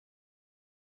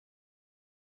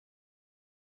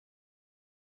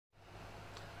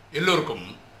எல்லோருக்கும்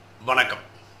வணக்கம்.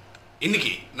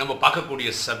 இன்னைக்கு நம்ம பார்க்கக்கூடிய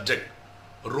சப்ஜெக்ட்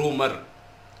ரூமர்,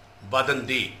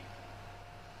 வதந்தி.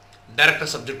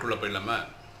 டைரக்டர் சப்ஜெக்ட் உள்ள போயிடலாம.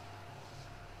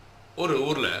 ஒரு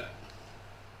ஊரில்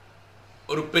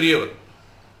ஒரு பெரியவர்,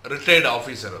 ரிட்டையர்டு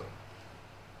ஆஃபீஸர்,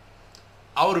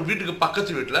 அவர் வீட்டுக்கு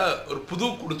பக்கத்து வீட்டில் ஒரு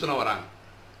புது குடித்தனம் வராங்க.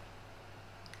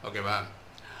 ஓகேவா?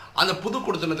 அந்த புது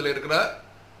குடித்தனத்தில் இருக்கிற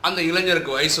அந்த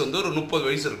இளைஞருக்கு வயசு ஒரு 30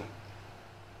 வயசு இருக்கும்.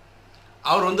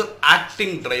 அவர்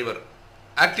ஆக்டிங்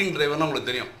டிரைவர்னா உங்களுக்கு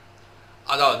தெரியும்.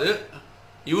 அதாவது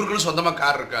இவருக்குன்னு சொந்தமாக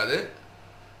கார் இருக்காது.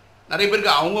 நிறைய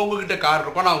பேருக்கு அவங்கவுங்ககிட்ட கார்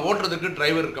இருக்கும், ஆனால் ஓட்டுறதுக்கு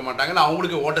டிரைவர் இருக்க மாட்டாங்க, இல்லை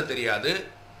அவங்களுக்கு ஓட்ட தெரியாது.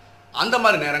 அந்த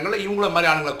மாதிரி நேரங்களில் இவங்கள மாதிரி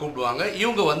ஆளுங்களை கூப்பிடுவாங்க.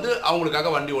 இவங்க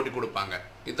அவங்களுக்காக வண்டி ஓட்டி கொடுப்பாங்க.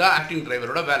 இதுதான் ஆக்டிங்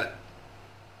டிரைவரோட வேலை.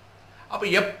 அப்போ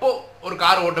எப்போ ஒரு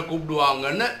கார் ஓட்ட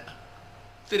கூப்பிடுவாங்கன்னு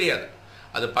தெரியாது.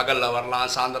 அது பகலில்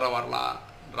வரலாம், சாயந்தரம் வரலாம்,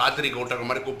 ராத்திரிக்கு ஓட்டுற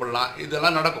மாதிரி கூப்பிடலாம்.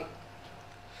 இதெல்லாம் நடக்கும்.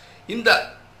 இந்த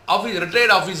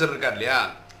ரிட்டையர்டு ஆஃபீஸர் இருக்கார் இல்லையா,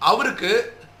 அவருக்கு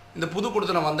இந்த புது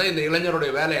குடித்தனம் வந்த இந்த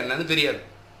இளைஞருடைய வேலை என்னன்னு தெரியாது,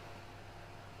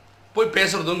 போய்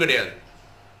பேசுறதும் கிடையாது.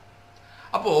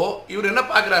 அப்போது இவர் என்ன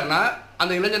பார்க்குறாருன்னா,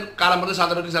 அந்த இளைஞர் காலம்பரம்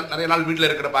சாயந்தரத்துக்கு நிறைய நாள் வீட்டில்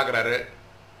இருக்கிற பார்க்குறாரு,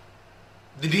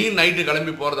 திடீர்னு நைட்டு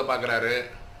கிளம்பி போகிறத பார்க்குறாரு,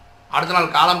 அடுத்த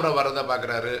நாள் காலம்பரம் வர்றதை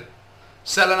பார்க்குறாரு,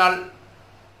 சில நாள்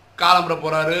காலம்பரம்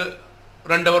போகிறாரு,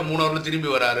 2 ஹவர் 3 ஹவரில்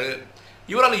திரும்பி வராரு.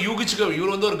 இவரால் யூகிச்சுக்க,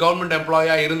 இவர் ஒரு கவர்மெண்ட்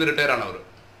எம்ப்ளாயாக இருந்து ரிட்டையர் ஆனவர்.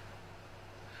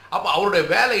 அப்போ அவருடைய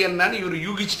வேலை என்னன்னு இவர்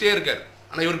யூகிச்சிட்டே இருக்கார்.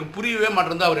 ஆனால் இவருக்கு புரியவே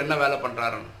மாட்டேருந்து அவர் என்ன வேலை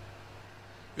பண்ணுறாருன்னு.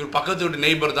 இவர் பக்கத்து வீட்டு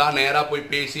நெய்பர் தான், நேராக போய்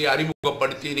பேசி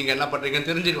அறிமுகப்படுத்தி நீங்கள் என்ன பண்ணுறீங்கன்னு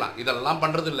தெரிஞ்சுக்கலாம். இதெல்லாம்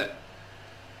பண்ணுறதில்ல,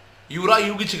 இவராக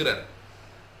யூகிச்சுக்கிறார்.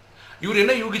 இவர்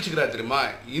என்ன யூகிச்சுக்கிறார் தெரியுமா?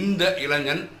 இந்த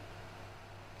இளைஞன்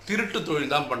திருட்டு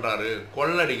தொழில் தான் பண்ணுறாரு,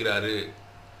 கொள்ளடிக்கிறாரு.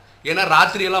 ஏன்னா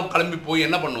ராத்திரியெல்லாம் கிளம்பி போய்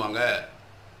என்ன பண்ணுவாங்க,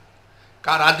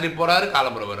 ராத்திரி போகிறாரு,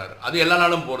 காலம்பரம் வர்றாரு. அது எல்லா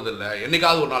நாளும் போகிறதில்ல,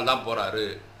 என்னைக்காவது ஒரு நாள் தான் போகிறாரு.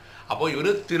 அப்போது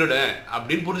இவர் திருடன்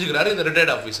அப்படின்னு புரிஞ்சுக்கிறாரு இந்த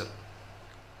ரிட்டையர்டு ஆஃபீஸர்.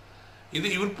 இது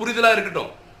இவர் புரிதலாக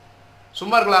இருக்கட்டும்,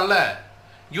 சும்மா இருக்கலாம்ல.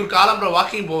 இவர் காலம்பரம்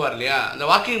வாக்கிங் போவார் இல்லையா, அந்த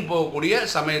வாக்கிங் போகக்கூடிய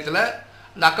சமயத்தில்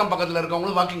இந்த அக்கம் பக்கத்தில்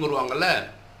இருக்கவங்களும் வாக்கிங் வருவாங்கல்ல.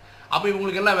 அப்போ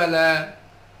இவங்களுக்கு என்ன வேலை,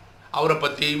 அவரை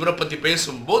பற்றி இவரை பற்றி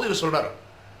பேசும்போது இவர் சொல்கிறார்,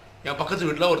 என் பக்கத்து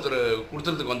வீட்டில் ஒருத்தர்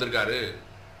கொடுத்துறதுக்கு வந்திருக்காரு,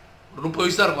 ஒரு 30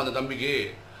 வயசு தான் இருக்கும் அந்த தம்பிக்கு,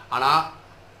 ஆனால்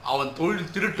அவன்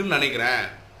தொழில் திருட்டுன்னு நினைக்கிறேன்.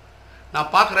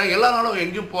 நான் பார்க்குறேன், எல்லா நாளும்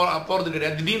எங்கேயும் போகிறது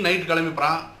கிடையாது, திடீர்னு நைட்டு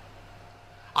கிளம்பிப்பான்.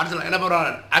 அடுத்த நாள் என்ன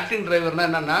பண்ணுறான், ஆக்டிங் டிரைவர்னால்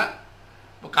என்னென்னா,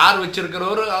 இப்போ கார்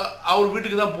வச்சுருக்கிறவர் அவர்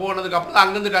வீட்டுக்கு தான் போனதுக்கு அப்புறம் தான்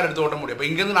அங்கேருந்து கார் எடுத்து ஓட்ட முடியும். இப்போ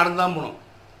இங்கேருந்து நடந்து தான் போகணும்,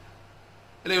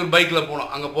 இல்லை இவர் பைக்கில்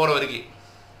போகணும் அங்கே போகிற வரைக்கும்.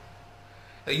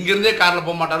 இங்கேருந்தே காரில்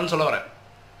போக மாட்டாருன்னு சொல்ல வரேன்.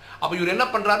 அப்போ இவர் என்ன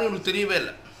பண்ணுறாருன்னு இவருக்கு தெரியவே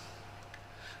இல்லை.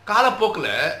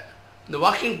 காலப்போக்கில் இந்த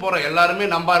வாக்கிங் போகிற எல்லாருமே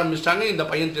நம்ப ஆரம்பிச்சிட்டாங்க, இந்த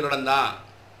பையன் திருடன் தான்.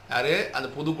 யார்? அந்த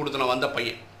புது குடித்தனம் வந்த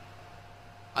பையன்,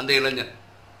 அந்த இளைஞன்.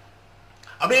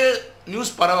 அப்படியே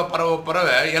நியூஸ் பரவ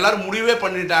எல்லாரும் முடிவே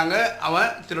பண்ணிட்டாங்க,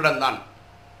 அவன் திருடன் தான்.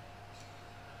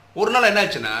 ஒரு நாள் என்ன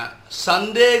ஆச்சுன்னா,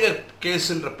 சந்தேக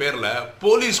கேஸுன்ற பேரில்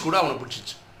போலீஸ் கூட அவனை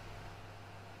பிடிச்சிச்சு.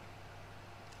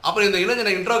 அப்புறம் இந்த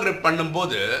இளைஞனை இன்ட்ரோகிரேட்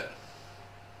பண்ணும்போது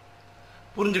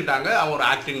புரிஞ்சுக்கிட்டாங்க அவன் ஒரு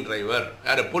ஆக்டிங் டிரைவர்.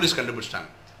 யார்? போலீஸ்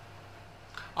கண்டுபிடிச்சிட்டாங்க.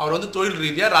 அவர் தொழில்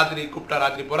ரீதியாக ராத்திரி கூப்பிட்டா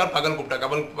ராத்திரி போகிறார், பகல் கூப்பிட்டா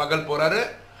பகல் போகிறாரு.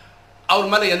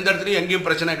 அவர் மேலே எந்த இடத்துலையும் எங்கேயும்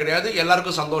பிரச்சனை கிடையாது,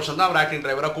 எல்லாருக்கும் சந்தோஷம் தான். அவர் ஆக்டிங்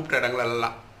டிரைவராக கூப்பிட்ட இடங்கள்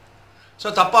எல்லாம். ஸோ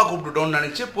தப்பாக கூப்பிட்டுட்டோன்னு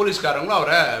நினச்சி போலீஸ்காரங்களும்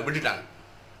அவரை விட்டுட்டாங்க.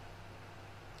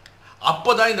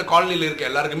 அப்போ தான் இந்த காலனியில் இருக்க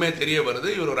எல்லாருக்குமே தெரிய வருது,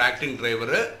 இவர் ஒரு ஆக்டிங்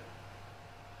டிரைவரு,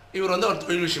 இவர் அவர்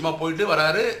தொழில் விஷயமாக போயிட்டு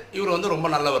வராரு, இவர் ரொம்ப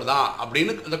நல்லவர் தான்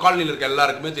அப்படின்னு இந்த காலனியில் இருக்க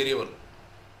எல்லாருக்குமே தெரிய வருது.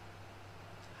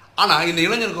 ஆனால் இந்த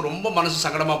இளைஞருக்கு ரொம்ப மனசு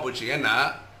சங்கடமாக போச்சு. ஏன்னா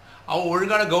அவன்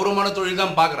ஒழுங்கான கௌரவமான தொழில்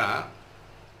தான் பார்க்குறான்,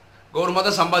 கௌரவமாக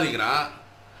தான் சம்பாதிக்கிறான்.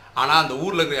 ஆனால் அந்த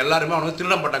ஊரில் இருக்கிற எல்லாருமே அவனுக்கு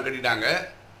திருடன் பட்டம் கட்டிட்டாங்க,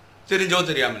 தெரிஞ்சோ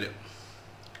தெரியாமலையோ.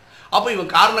 அப்போ இவன்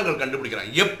காரணங்கள்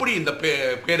கண்டுபிடிக்கிறான், எப்படி இந்த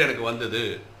பேர் எனக்கு வந்தது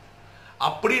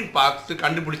அப்படின்னு பார்த்து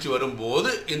கண்டுபிடிச்சி வரும்போது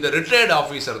இந்த ரிட்டையர்டு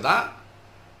ஆஃபீஸர் தான்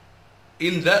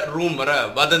இந்த ரூமரை,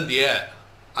 வதந்தியை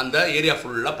அந்த ஏரியா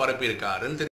ஃபுல்லாக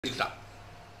பரப்பியிருக்காருன்னு தெரிஞ்சுக்கிட்டான்.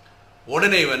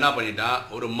 உடனே இவன் என்ன பண்ணிட்டான்,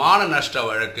 ஒரு மான நஷ்ட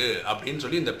வழக்கு அப்படின்னு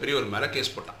சொல்லி இந்த பெரியவர் மேலே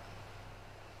கேஸ் போட்டான்.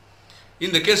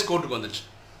 இந்த கேஸ் கோர்ட்டுக்கு வந்துச்சு.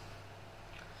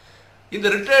 இந்த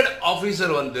ரிட்டையர்டு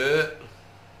ஆஃபீஸர்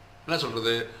என்ன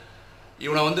சொல்கிறது,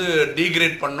 இவனை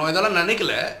டீக்ரேட் பண்ணோம் இதெல்லாம்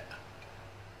நினைக்கல.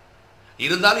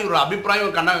 இருந்தாலும் இவரோட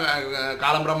அபிப்பிராயம்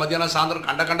காலம்பரம் மத்தியானம்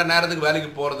சாயந்தரம் கண்ட நேரத்துக்கு வேலைக்கு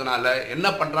போகிறதுனால என்ன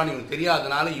பண்ணுறான்னு இவனுக்கு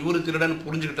தெரியாதனால, இவர் திருடன்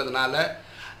புரிஞ்சுக்கிட்டதுனால,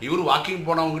 இவர் வாக்கிங்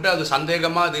போனவங்ககிட்ட அது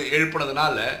சந்தேகமாக அது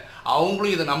எழுப்பினதுனால,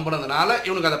 அவங்களும் இதை நம்பினதுனால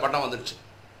இவனுக்கு அந்த பட்டம் வந்துடுச்சு.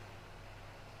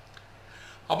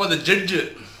 அப்போ அந்த ஜட்ஜு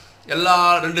எல்லா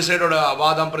 2 சைடோட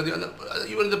வாதம் பிரதி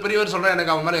இவர் இந்த பெரியவர் சொல்கிறேன்,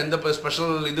 எனக்கு அவன் மேலே எந்த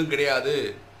ஸ்பெஷல் இதுவும் கிடையாது,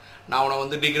 நான்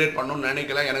அவனை டிகிரேட் பண்ணணும்னு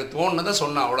நினைக்கல, எனக்கு தோணுனதை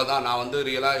சொன்னேன், அவ்வளோதான், நான்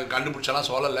ரியலாக கண்டுபிடிச்சலாம்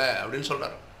சொல்லலை அப்படின்னு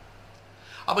சொல்கிறார்.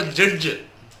 அப்போ ஜட்ஜு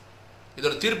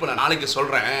இதோட தீர்ப்பு நான் நாளைக்கு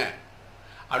சொல்கிறேன்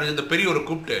அப்படின்னு இந்த பெரியவரை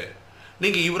கூப்பிட்டு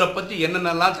நீங்கள் இவரை பற்றி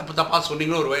என்னென்னலாம் தப்பாக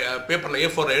சொன்னீங்களோ ஒரு பேப்பரில்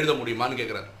A4 எழுத முடியுமான்னு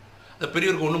கேட்குறாரு. அந்த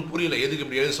பெரியவருக்கு ஒன்றும் புரியல, எதுக்கு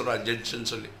இப்படி எழுத சொல்கிறார்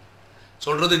ஜட்ஜுன்னு சொல்லி.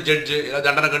 சொல்கிறது ஜட்ஜு ஏதாவது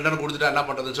தண்டனை கொடுத்துட்டா என்ன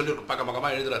பண்ணுறதுன்னு சொல்லி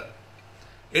பக்கமாக எழுதுறாரு.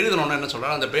 எழுதணுன்னா என்ன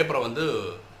சொல்கிறார், அந்த பேப்பரை வந்து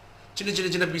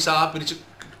சின்ன பீஸாக பிரித்து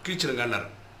கிழிச்சிருங்கன்னாரு.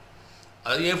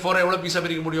 அது A4 எவ்வளோ பீஸாக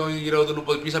பிரிக்க முடியும்,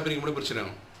 20-30 பீஸாக பிரிக்க முடியும்,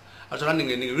 பிரிச்சிருங்க. அது சொன்னால்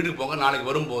நீங்கள் வீட்டுக்கு போங்க, நாளைக்கு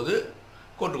வரும்போது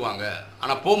கோர்ட்டுக்கு வாங்க.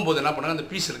 ஆனால் போகும்போது என்ன பண்ணுங்க, அந்த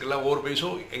பீஸ் இருக்குல்ல ஒவ்வொரு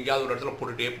பீஸும் எங்கேயாவது ஒரு இடத்துல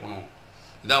போட்டுகிட்டே போகணும்.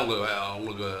 இதான்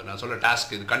உங்களுக்கு நான் சொல்ல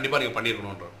டாஸ்க், இது கண்டிப்பாக நீங்கள்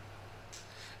பண்ணியிருக்கணுன்ற.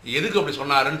 எதுக்கு அப்படி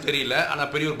சொன்னாருன்னு தெரியல.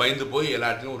 ஆனால் பெரியவர் பயந்து போய் எல்லா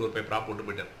இடத்துலையும் ஒரு பேப்பராக போட்டு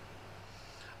போயிட்டார்.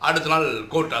 அடுத்த நாள்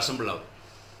கோர்ட் அசம்பிள் ஆகுது.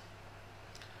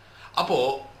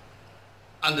 அப்போது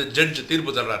அந்த ஜட்ஜு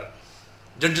தீர்ப்பு தர்றாரு.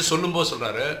 ஜட்ஜு சொல்லும்போது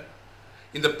சொல்கிறாரு,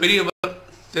 இந்த பெரியவர்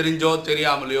தெரிஞ்சோ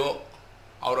தெரியாமலையோ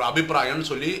அவர் அபிப்பிராயம்னு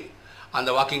சொல்லி அந்த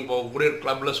வாக்கிங் போகக்கூடிய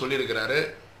கிளப்பில் சொல்லியிருக்கிறாரு.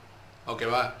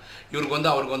 ஓகேவா?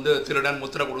 அவருக்கு வந்து திருடன்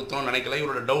முத்திரை கொடுத்தோன்னு நினைக்கல.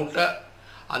 இவரோட டவுட்டை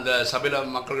அந்த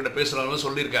சபையில் மக்கள்கிட்ட பேசுகிறவங்க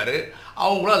சொல்லியிருக்காரு.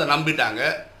 அவங்களும் அதை நம்பிட்டாங்க.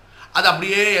 அது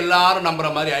அப்படியே எல்லாரும் நம்புகிற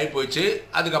மாதிரி ஆகி போயிடுச்சு.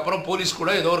 அதுக்கப்புறம் போலீஸ்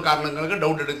கூட ஏதோ ஒரு காரணங்களுக்கு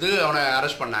டவுட் எடுத்து அவனை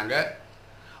அரெஸ்ட் பண்ணாங்க.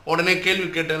 உடனே கேள்வி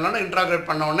கேட்டதுனால இன்ட்ராக்ரேட்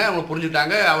பண்ண உடனே அவங்க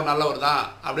புரிஞ்சுட்டாங்க அவர் நல்லவர் தான்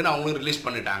அப்படின்னு அவங்களும் ரிலீஸ்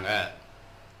பண்ணிட்டாங்க.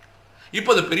 இப்போ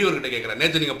அது பெரியவர்கிட்ட கேட்குறேன்,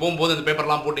 நேற்று நீங்கள் போகும்போது அந்த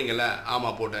பேப்பர்லாம் போட்டிங்கல்ல?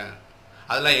 ஆமாம் போட்டேன்.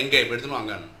 அதெல்லாம் எங்கே இப்போ எடுத்துன்னு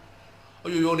வாங்கன்னு.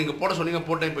 ஐயோ நீங்கள் போட சொன்னீங்க,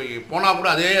 போட்டேன். இப்போ போனால் கூட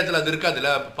அதே இடத்துல அது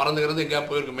இருக்காதுல்ல, பறந்துக்கிறது எங்கேயா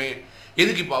போயிருக்குமே,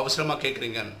 எதுக்கு இப்போ அவசரமாக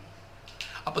கேட்குறீங்கன்னு.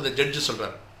 அப்போ இந்த ஜட்ஜு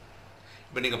சொல்கிறார்,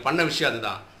 இப்போ நீங்கள் பண்ண விஷயம்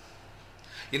அதுதான்.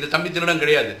 இந்த தம்பி திருடன்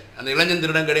கிடையாது, அந்த இளைஞன்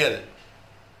திருடன் கிடையாது.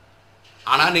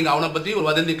 ஆனால் நீங்கள் அவனை பற்றி ஒரு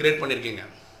வதந்தி கிரியேட் பண்ணியிருக்கீங்க.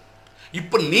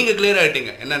 இப்போ நீங்கள் கிளியர்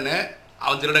ஆகிட்டீங்க என்னென்னு,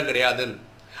 அவன் திருடன் கிடையாதுன்னு.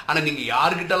 ஆனால் நீங்கள்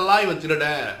யார்கிட்டலாம் இவன்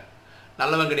திருடன்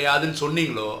நல்லவன் கிடையாதுன்னு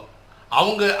சொன்னீங்களோ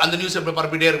அவங்க அந்த நியூஸ் எப்படி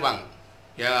பரப்பிட்டே இருப்பாங்க.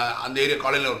 அந்த ஏரியா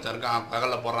காலையில் ஒருத்தர் இருக்கான்,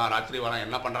 பகலில் போகிறான், ராத்திரி வரான்,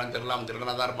 என்ன பண்ணுறான்னு தெரியல, அவன்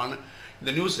திருடனாக தான் இருப்பான்னு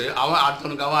இந்த நியூஸு அவன்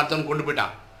அடுத்தவனுக்கு கொண்டு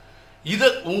போயிட்டான். இதை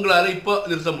உங்களால் இப்போ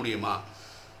நிறுத்த முடியுமா?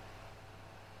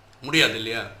 முடியாது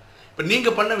இல்லையா? இப்போ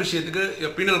நீங்கள் பண்ண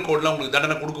விஷயத்துக்கு பீனல் கோடில் உங்களுக்கு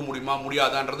தண்டனை கொடுக்க முடியுமா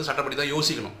முடியாதான்றது சட்டப்படி தான்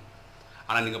யோசிக்கணும்.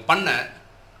 ஆனால் நீங்கள் பண்ண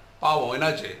பாவம்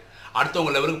என்னாச்சு,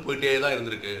 அடுத்தவங்க லெவலுக்கு போயிட்டே தான்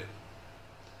இருந்திருக்கு.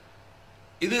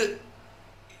 இது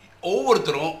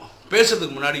ஒவ்வொருத்தரும்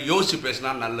பேசுறதுக்கு முன்னாடி யோசித்து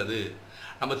பேசினா நல்லது.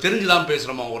 நம்ம தெரிஞ்சு தான்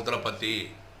பேசுகிறோமா ஒருத்தரை பற்றி,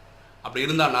 அப்படி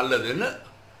இருந்தால் நல்லதுன்னு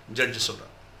ஜட்ஜு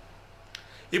சொல்கிறார்.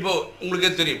 இப்போ உங்களுக்கே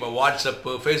தெரியும், இப்போ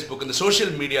வாட்ஸ்அப்பு, ஃபேஸ்புக், இந்த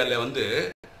சோஷியல் மீடியாவில் வந்து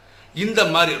இந்த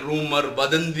மாதிரி ரூமர்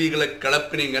வதந்திகளை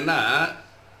கிளப்பினீங்கன்னா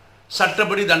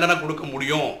சட்டப்படி தண்டனை கொடுக்க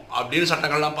முடியும் அப்படின்னு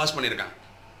சட்டங்கள்லாம் பாஸ் பண்ணியிருக்காங்க.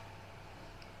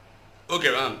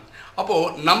 ஓகேவா?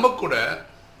 அப்போது நம்ம கூட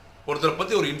ஒருத்தரை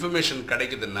பற்றி ஒரு இன்ஃபர்மேஷன்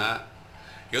கிடைக்குதுன்னா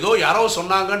ஏதோ யாரோ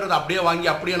சொன்னாங்கன்றது அப்படியே வாங்கி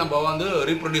அப்படியே நம்ம வந்து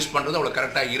ரீப்ரொடியூஸ் பண்ணுறது அவ்வளோ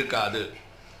கரெக்டாக இருக்காது.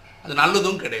 அது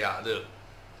நல்லதும் கிடையாது.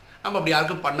 நம்ம அப்படி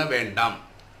யாருக்கும் பண்ண வேண்டாம்.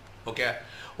 ஓகே?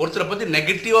 ஒருத்தரை பற்றி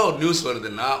நெகட்டிவாக ஒரு நியூஸ்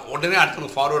வருதுன்னா உடனே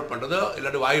அடுத்தவங்க ஃபார்வர்ட் பண்ணுறதோ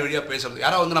இல்லாட்டி வாய் வழியாக பேசுறது,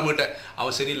 யாரோ வந்து நம்மகிட்ட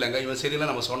அவன் சரியில்லைங்க இவன் சரியில்லை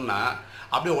நம்ம சொன்னால்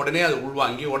அப்படியே உடனே அதை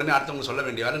உள்வாங்கி உடனே அடுத்தவங்க சொல்ல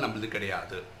வேண்டிய வேலை நம்மளுது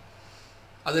கிடையாது.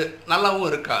 அது நல்லாவும்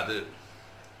இருக்காது.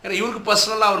 ஏன்னா இவருக்கு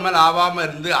பர்சனலாக அவர் மேலே ஆகாமல்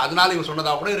இருந்து அதனால் இவன்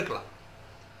சொன்னதாக கூட இருக்கலாம்.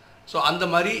 ஸோ அந்த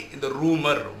மாதிரி இந்த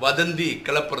ரூமர் வதந்தி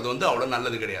கிளப்புறது வந்து அவ்வளோ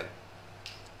நல்லது கிடையாது.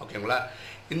 ஓகேங்களா?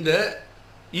 இந்த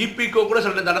இபிகோ கூட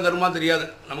சில தண்டனை தருமா தெரியாது,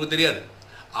 நமக்கு தெரியாது.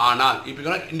 ஆனால்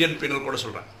இபிகோனா இந்தியன் பீனல் கூட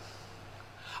சொல்கிறேன்.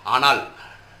 ஆனால்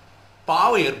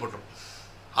பாவம் ஏற்பட்டுரும்.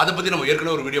 அதை பற்றி நம்ம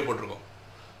ஏற்கனவே ஒரு வீடியோ போட்டிருக்கோம்,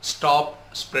 ஸ்டாப்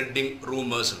ஸ்ப்ரெட்டிங்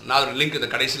ரூமர்ஸ். நான் ஒரு லிங்க் இந்த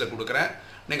கடைசியில் கொடுக்குறேன்,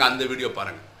 நீங்கள் அந்த வீடியோ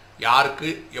பாருங்கள். யாருக்கு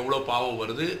எவ்வளோ பாவம்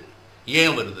வருது,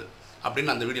 ஏன் வருது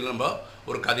அப்படின்னு அந்த வீடியோவில் நம்ம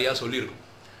ஒரு கதையாக சொல்லியிருக்கோம்.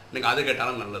 நீங்கள் அது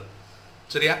கேட்டாலும் நல்லது.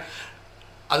 சரியா?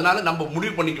 அதனால் நம்ம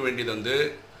முடிவு பண்ணிக்க வேண்டியது வந்து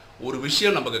ஒரு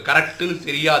விஷயம் நமக்கு கரெக்டுன்னு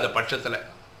தெரியாத பட்சத்தில்,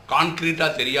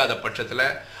 கான்க்ரீட்டாக தெரியாத பட்சத்தில்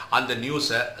அந்த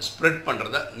நியூஸை ஸ்ப்ரெட்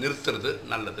பண்ணுறத நிறுத்துறது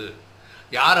நல்லது.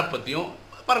 யாரை பற்றியும்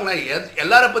பாருங்களேன்,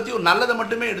 எல்லாரை பற்றியும் நல்லதை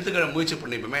மட்டுமே எடுத்துக்க முயற்சி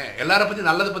பண்ணிப்போமே, எல்லாரை பற்றி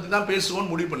நல்லதை பற்றி தான்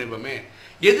பேசுவோன்னு முடிவு பண்ணிப்போமே.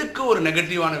 எதுக்கு ஒரு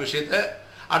நெகட்டிவான விஷயத்தை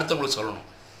அடுத்தவங்களுக்கு சொல்லணும்?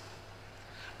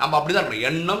 நம்ம அப்படி தான் இருக்கணும்.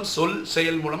 எண்ணம் சொல்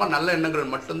செயல் மூலமாக நல்ல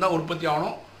எண்ணங்கள் மட்டும்தான் உற்பத்தி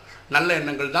ஆகணும். நல்ல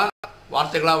எண்ணங்கள் தான்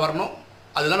வார்த்தைகளாக வரணும்.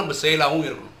 அதுதான் நம்ம செயலாகவும்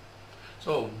இருக்கணும்.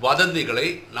 ஸோ வதந்திகளை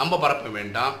நம்ம பரப்ப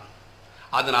வேண்டாம்.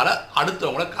 அதனால்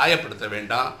அடுத்தவங்களை காயப்படுத்த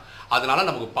வேண்டாம். அதனால்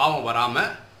நமக்கு பாவம்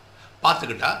வராமல்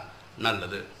பார்த்துக்கிட்டா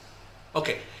நல்லது.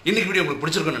 ஓகே, இன்றைக்கி வீடியோ உங்களுக்கு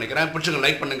பிடிச்சிருக்குன்னு நினைக்கிறேன். பிடிச்சிருங்க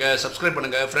லைக் பண்ணுங்கள், சப்ஸ்கிரைப்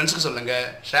பண்ணுங்கள், ஃப்ரெண்ட்ஸுக்கு சொல்லுங்கள்,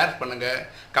 ஷேர் பண்ணுங்கள்,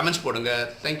 கமெண்ட்ஸ் போடுங்க.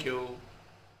 தேங்க்யூ.